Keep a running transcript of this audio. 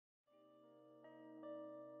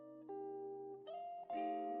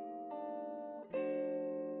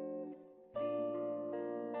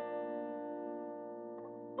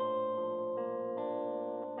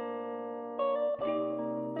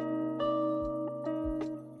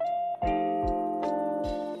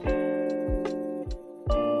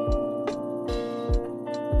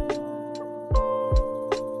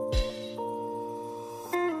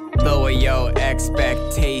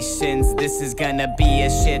expectations. This is gonna be a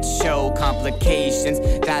shit show. Complications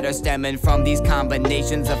that are stemming from these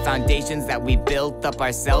combinations of foundations that we built up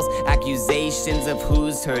ourselves. Accusations of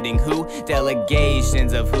who's hurting who,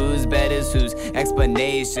 delegations of whose bed is whose,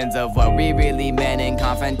 explanations of what we really meant in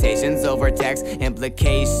confrontations over text,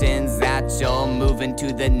 implications that you'll move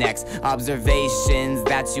into the next, observations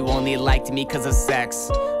that you only liked me cause of sex.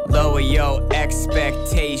 Lower your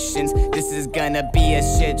expectations. This is gonna be a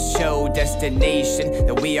shit show destination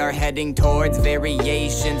that we are heading towards.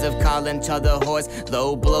 Variations of calling chother whores,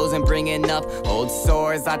 low blows and bringing up old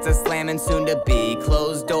sores. Lots of slamming soon to be,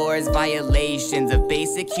 closed doors, violations of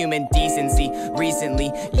basic human decency.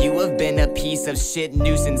 Recently, you have been a piece of shit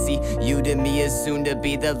nuisancey. You to me is soon to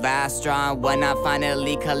be the last straw. When I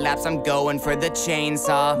finally collapse, I'm going for the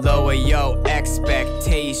chainsaw. Lower your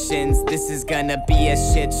expectations. This is gonna be a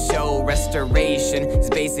shit show. Restoration is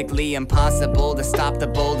basically impossible. To stop the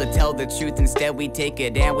bold, to tell the truth. Instead we take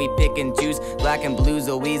it and we pick and choose. Black and blues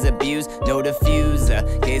always abuse, no diffuse.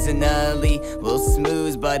 Occasionally we'll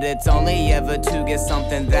smooth, but it's only ever to get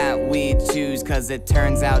something that we choose, cause it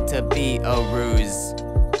turns out to be a ruse.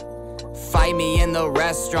 Fight me in the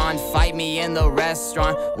restaurant, fight me in the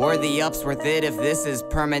restaurant. Were the ups worth it if this is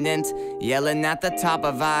permanent? Yelling at the top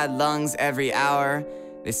of our lungs every hour.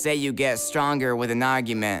 They say you get stronger with an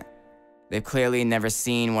argument. They've clearly never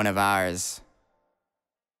seen one of ours.